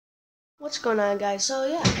What's going on, guys? So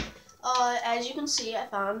yeah, as you can see, I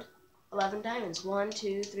found 11 diamonds. 1,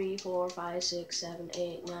 2, 3, 4, 5, 6, 7,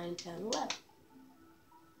 8, 9, 10, 11.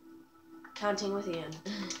 Counting with Ian.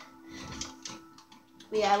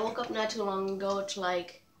 But yeah, I woke up not too long ago. It's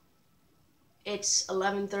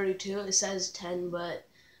 11:32. It says 10, but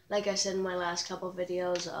like I said in my last couple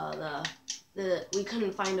videos, we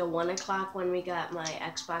couldn't find a 1 o'clock when we got my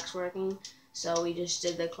Xbox working. So we just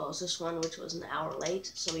did the closest one, which was an hour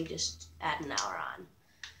late, so we just add an hour on.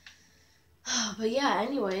 But yeah,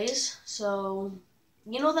 anyways, so,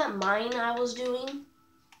 you know that mine I was doing?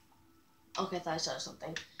 Okay, I thought I saw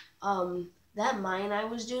something. That mine I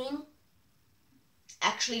was doing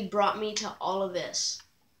actually brought me to all of this.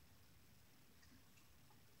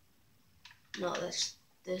 No, that's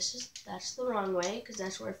the wrong way, because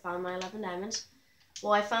that's where I found my 11 diamonds.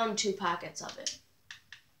 Well, I found 2 pockets of it.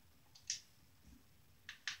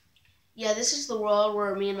 Yeah, this is the world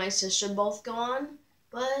where me and my sister both go on,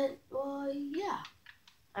 but, well, yeah.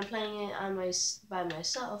 I'm playing it by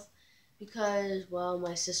myself because, well,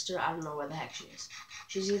 my sister, I don't know where the heck she is.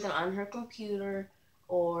 She's either on her computer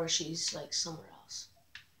or she's, like, somewhere else.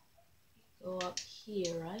 Go up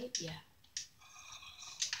here, right? Yeah.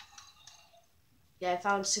 Yeah, I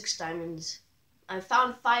found 6 diamonds. I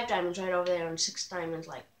found 5 diamonds right over there and 6 diamonds,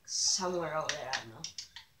 like, somewhere over there, I don't know.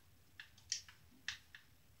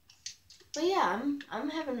 But yeah, I'm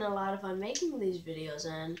having a lot of fun making these videos,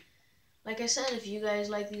 and like I said, if you guys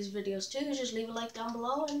like these videos too, just leave a like down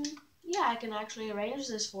below, and yeah, I can actually arrange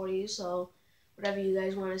this for you, so whatever you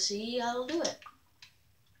guys want to see, I'll do it.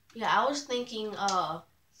 Yeah, I was thinking,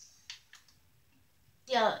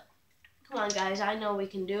 yeah, come on guys, I know we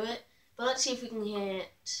can do it, but let's see if we can hit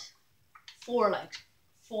 4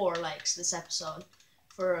 likes this episode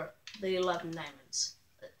for the 11 diamonds.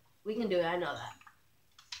 We can do it, I know that.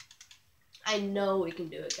 I know we can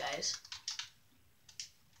do it, guys.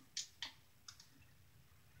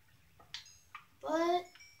 But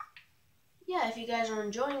yeah, if you guys are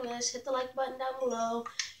enjoying this, hit the like button down below.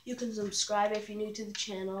 You can subscribe if you're new to the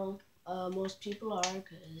channel. Most people are,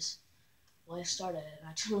 because, well, I started it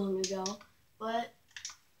not too long ago. But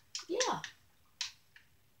yeah,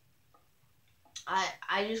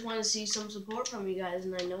 I just want to see some support from you guys,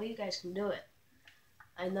 and I know you guys can do it.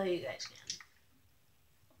 I know you guys can.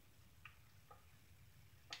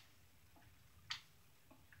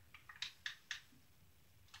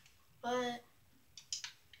 But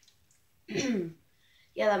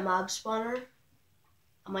yeah, that mob spawner,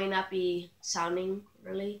 I might not be sounding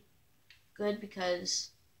really good because,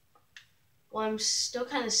 well, I'm still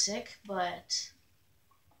kind of sick, but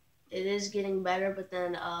it is getting better. But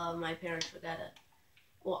then my parents forgot to,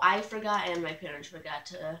 well, I forgot and my parents forgot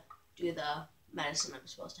to do the medicine I'm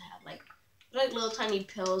supposed to have. Like little tiny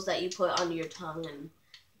pills that you put under your tongue, and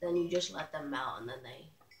then you just let them melt, and then they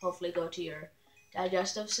hopefully go to your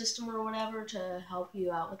digestive system or whatever to help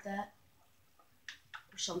you out with that.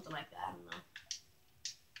 Or something like that, I don't know.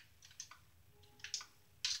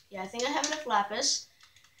 Yeah, I think I have enough lapis.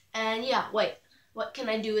 And yeah, wait, what can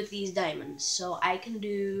I do with these diamonds? So I can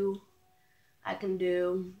do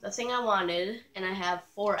the thing I wanted, and I have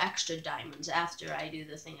 4 extra diamonds after I do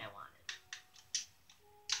the thing I wanted.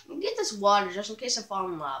 I'm gonna get this water just in case I fall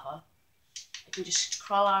in lava. I can just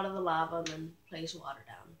crawl out of the lava and then place water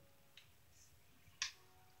down.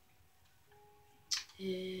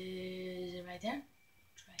 Is it right there?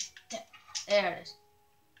 It's right there. There it is.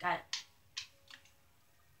 Got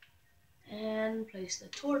it. And place the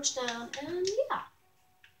torch down, and yeah.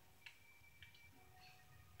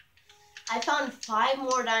 I found 5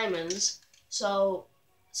 more diamonds, so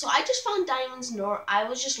I just found diamonds. I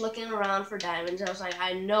was just looking around for diamonds. I was like,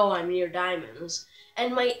 I know I'm near diamonds,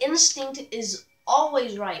 and my instinct is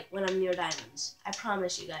always right when I'm near diamonds. I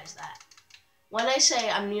promise you guys that. When I say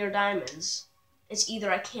I'm near diamonds, it's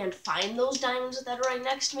either I can't find those diamonds that are right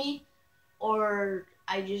next to me, or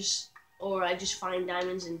I just find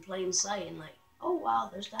diamonds in plain sight and like, oh wow,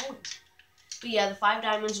 there's diamonds. But yeah, the 5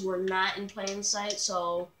 diamonds were not in plain sight,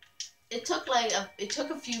 so it took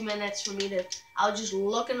a few minutes for me to, I was just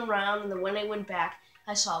looking around, and then when I went back,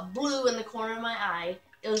 I saw blue in the corner of my eye.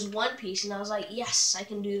 It was 1 piece, and I was like, yes, I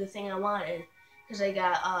can do the thing I wanted, because I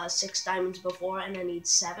got 6 diamonds before, and I need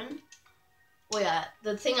 7. Well, yeah,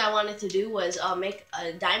 the thing I wanted to do was make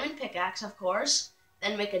a diamond pickaxe, of course,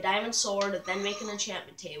 then make a diamond sword, then make an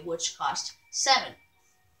enchantment table, which cost 7.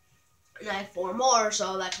 And I have 4 more,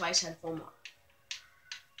 so that's why I said 4 more.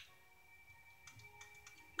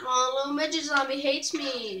 Oh, little midget zombie hates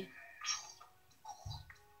me.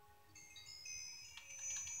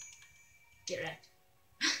 Get wrecked.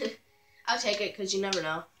 I'll take it, because you never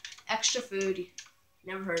know. Extra food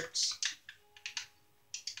never hurts.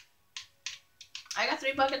 I got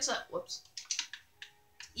 3 buckets of, whoops.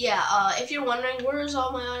 Yeah, if you're wondering, where's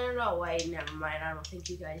all my iron? Oh, wait, never mind. I don't think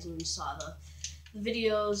you guys even saw the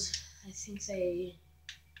videos. I think they,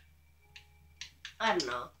 I don't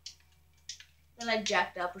know. Then I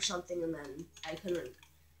jacked up or something, and then I couldn't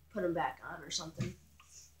put them back on or something.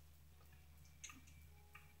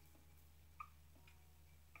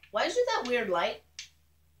 Why is it that weird light?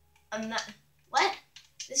 I'm not, what?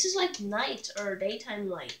 This is like night or daytime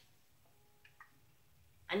light.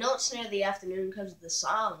 I know it's near the afternoon because of the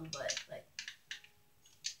song, but like,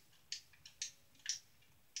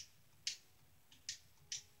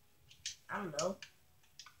 I don't know.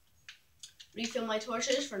 Refill my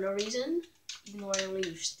torches for no reason, even though I only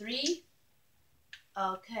use 3.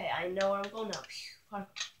 Okay, I know where I'm going now.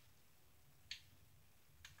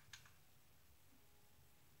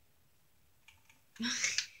 Phew,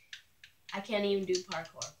 I can't even do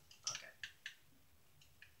parkour.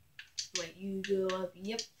 Wait, you go up,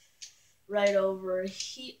 yep, right over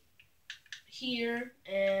here,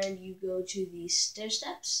 and you go to the stair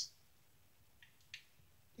steps.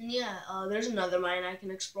 And yeah, there's another mine I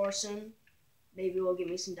can explore soon. Maybe it will give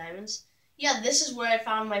me some diamonds. Yeah, this is where I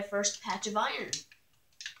found my first patch of iron.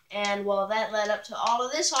 And, well, that led up to all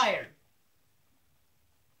of this iron.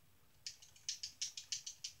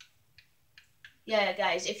 Yeah,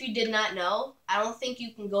 guys, if you did not know, I don't think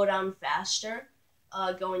you can go down faster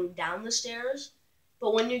going down the stairs.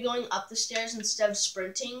 But when you're going up the stairs, instead of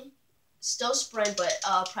sprinting, still sprint, but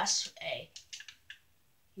press A.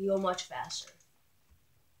 You go much faster.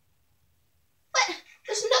 What?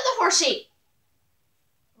 There's another horsey!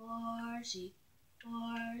 Horsey,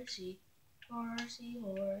 horsey, horsey,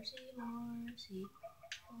 horsey, horsey,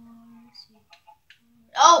 horsey.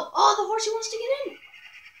 Oh, the horsey wants to get in!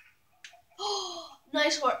 Oh,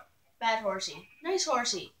 nice bad horsey. Nice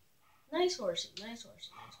horsey. Nice horsey, nice horsey,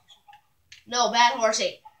 nice horsey. No, bad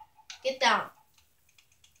horsey. Get down.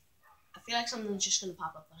 I feel like something's just gonna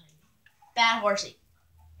pop up behind me. Bad horsey.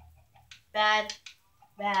 Bad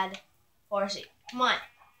horsey. Come on.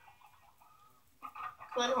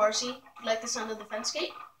 Come on, horsey. You like the sound of the fence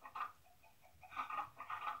gate?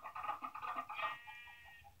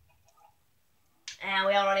 And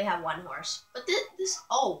we already have 1 horse. But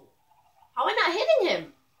oh. How am I not hitting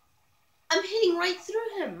him? I'm hitting right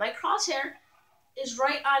through him. My crosshair is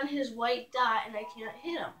right on his white dot, and I can't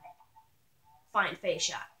hit him. Fine, face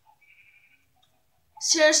shot.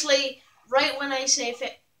 Seriously, right when I say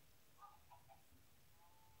fit.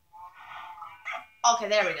 Okay,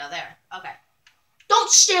 there we go, there. Okay. Don't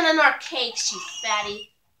stand on our cakes, you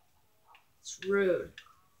fatty. It's rude.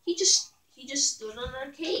 He just stood on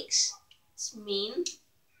our cakes. It's mean.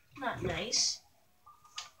 Not nice.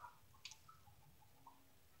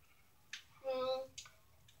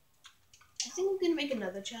 I think I'm gonna make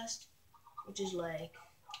another chest, which is like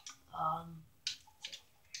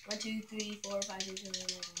 1, 2, 3, 4, 5, 6, 7,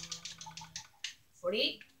 8, 9,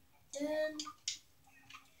 48. And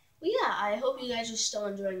well, yeah, I hope you guys are still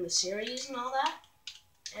enjoying the series and all that.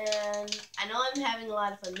 And I know I'm having a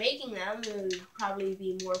lot of fun making them. It would probably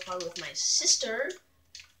be more fun with my sister,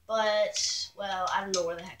 but well, I don't know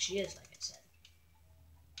where the heck she is, like I said.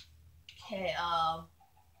 Okay,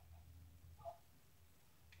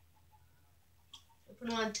 put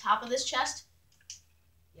them on top of this chest.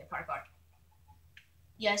 Yeah, parkour.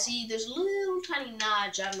 Yeah, see, there's a little tiny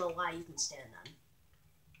notch. I don't know why you can stand on.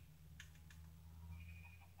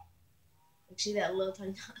 Like, see that little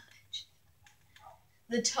tiny notch?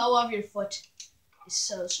 The toe of your foot is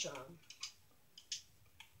so strong.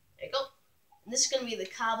 There you go. And this is gonna be the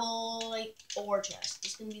cobble, like, ore chest.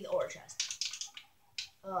 This is gonna be the ore chest.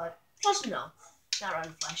 Plus no. Not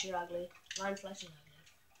Run Flesh, you're ugly. Run Flesh is ugly.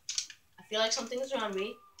 I feel like something's around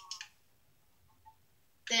me.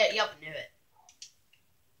 There, yep, knew it.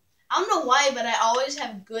 I don't know why, but I always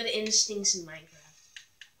have good instincts in Minecraft.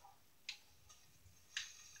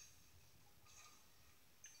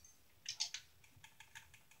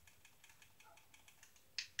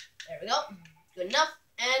 There we go. Good enough.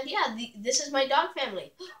 And yeah, this is my dog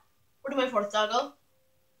family. Where did my 4th dog go?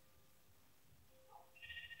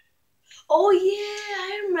 Oh yeah,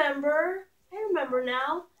 I remember. I remember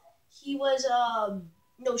now. He was,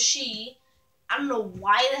 no, she. I don't know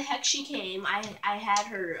why the heck she came. I had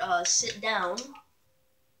her sit down.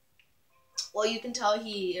 Well, you can tell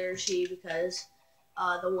he or she because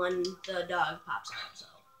the dog pops out. So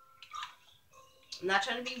I'm not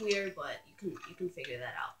trying to be weird, but you can figure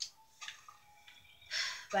that out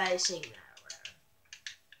by seeing that or whatever.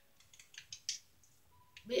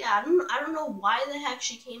 But yeah, I don't know why the heck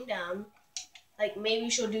she came down. Like maybe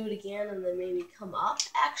she'll do it again and then maybe come up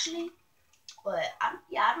actually. but I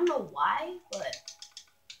don't know why, but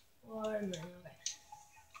 4, 9, okay.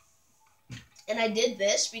 And I did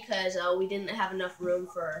this because we didn't have enough room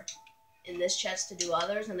in this chest to do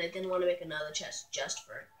others, and I didn't want to make another chest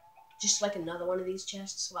just like another one of these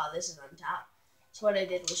chests while this is on top. So what I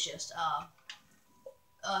did was just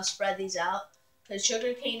spread these out, because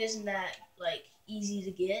sugarcane isn't that like easy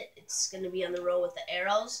to get. It's gonna be on the row with the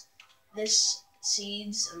arrows. This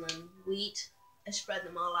seeds and then wheat. I spread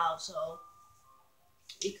them all out so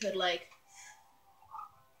we could like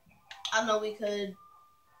we could.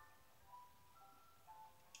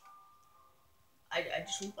 I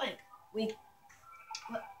just went blank.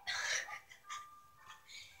 What?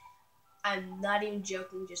 I'm not even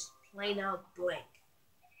joking. Just plain out blank.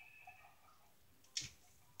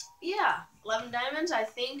 Yeah, 11 diamonds. I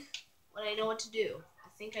think I know what to do. I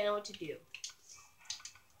think I know what to do.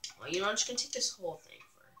 Well, you know, I'm just gonna take this whole thing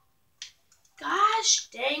for. Gosh,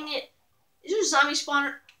 dang it! Is there a zombie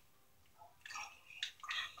spawner?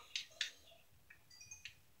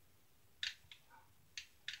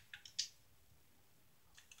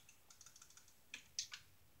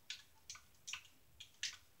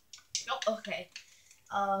 Oh, okay.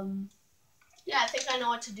 Yeah, I think I know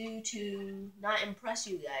what to do to not impress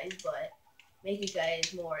you guys, but make you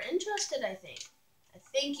guys more interested, I think. I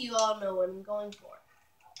think you all know what I'm going for.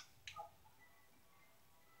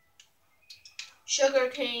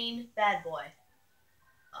 Sugarcane, bad boy.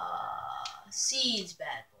 Seeds,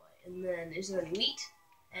 bad boy. And then, is there any wheat?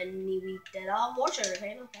 Any wheat at all? More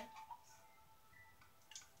sugarcane, okay.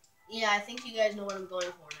 Yeah, I think you guys know what I'm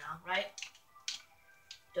going for now, right?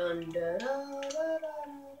 Dun da da da da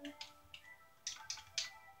da.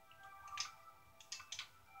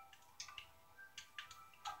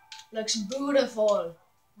 Looks beautiful.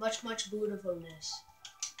 Much beautifulness.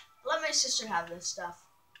 Let my sister have this stuff.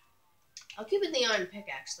 I'll keep it the iron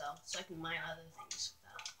pickaxe though, so I can mine other things with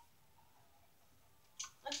that.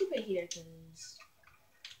 I'll keep it here because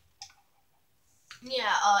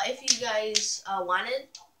yeah, if you guys wanted,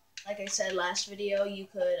 like I said last video, you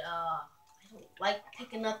could I don't like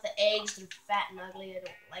picking up the eggs, they're fat and ugly, I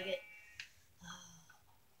don't like it.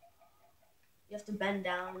 You have to bend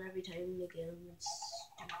down every time you get them. It's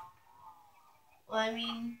stupid. Well, I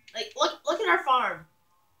mean, like look at our farm.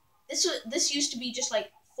 This used to be just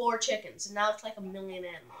like 4 chickens, and now it's like 1 million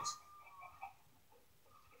animals.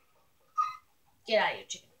 Get out of here,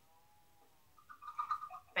 chicken.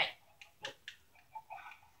 Right.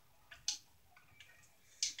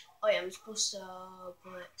 Oh yeah, I'm supposed to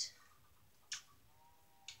put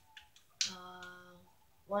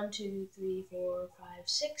 1, 2, 3, 4, 5,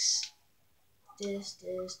 6. This.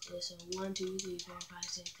 So 1, 2, 3, 4, 5,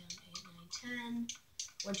 6, 7, 8, 9, 10.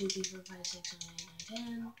 1, 2, 3, 4, 5, 6, 7, 8, 9,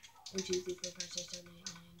 10. 1, 2, 3, 4, 5, 6, 7, 8,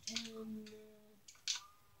 9, 10.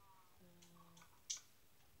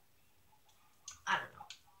 I don't know.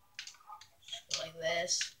 Just go like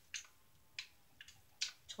this.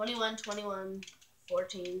 21, 21,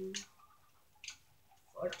 14,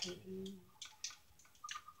 14,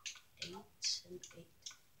 8, and 8.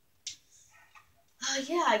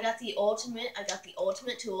 Yeah, I got the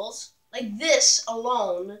ultimate tools. Like this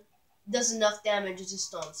alone does enough damage as a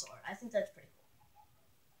stone sword. I think that's pretty cool.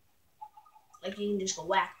 Like you can just go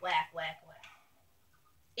whack, whack, whack, whack.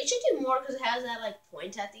 It should do more because it has that like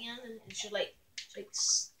point at the end, and it should like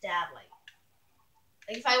stab like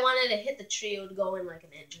if I wanted to hit the tree, it would go in like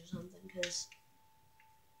an inch or something. Because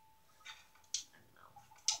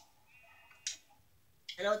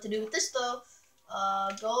I know what to do with this though.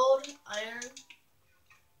 Gold, iron.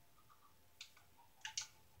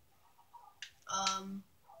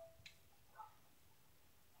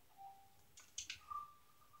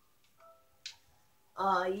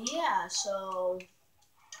 Yeah, so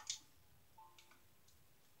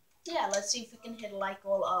yeah, let's see if we can hit a like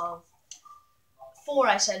goal of 4,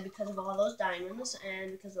 I said, because of all those diamonds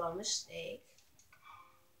and because of our mistake.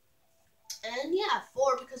 And yeah,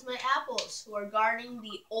 4 because my apples, who are guarding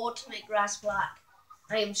the ultimate grass block.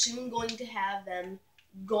 I am soon going to have them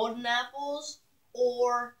golden apples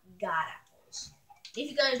or god apples. If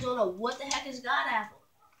you guys don't know what the heck is god apple,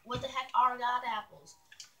 what the heck are god apples?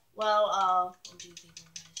 Well, 1, 2, 3, 4,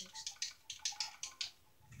 5, 6.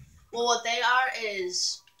 Well, what they are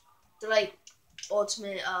is they're like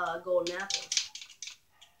ultimate golden apples.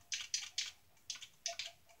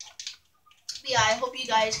 But yeah, I hope you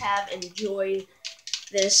guys have enjoyed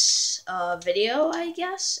this video, I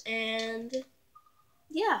guess, and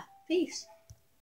yeah, peace.